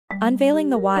Unveiling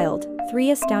the wild,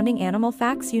 3 astounding animal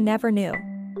facts you never knew.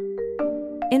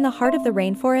 In the heart of the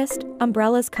rainforest,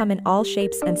 umbrellas come in all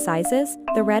shapes and sizes.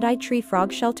 The red-eyed tree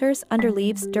frog shelters under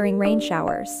leaves during rain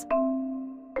showers.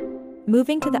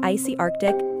 Moving to the icy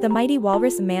Arctic, the mighty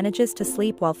walrus manages to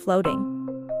sleep while floating.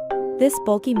 This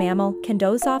bulky mammal can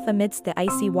doze off amidst the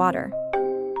icy water.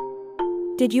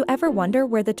 Did you ever wonder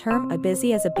where the term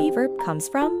busy as a beaver comes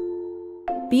from?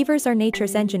 Beavers are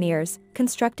nature's engineers,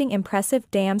 constructing impressive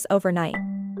dams overnight.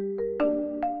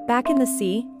 Back in the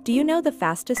sea, do you know the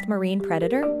fastest marine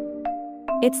predator?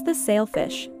 It's the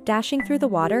sailfish, dashing through the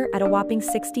water at a whopping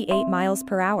 68 miles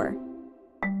per hour.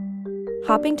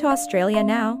 Hopping to Australia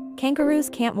now, kangaroos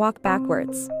can't walk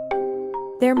backwards.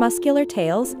 Their muscular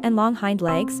tails and long hind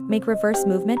legs make reverse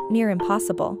movement near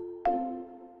impossible.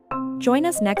 Join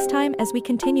us next time as we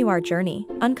continue our journey,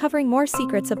 uncovering more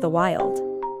secrets of the wild.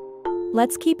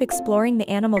 Let's keep exploring the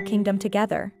animal kingdom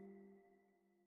together.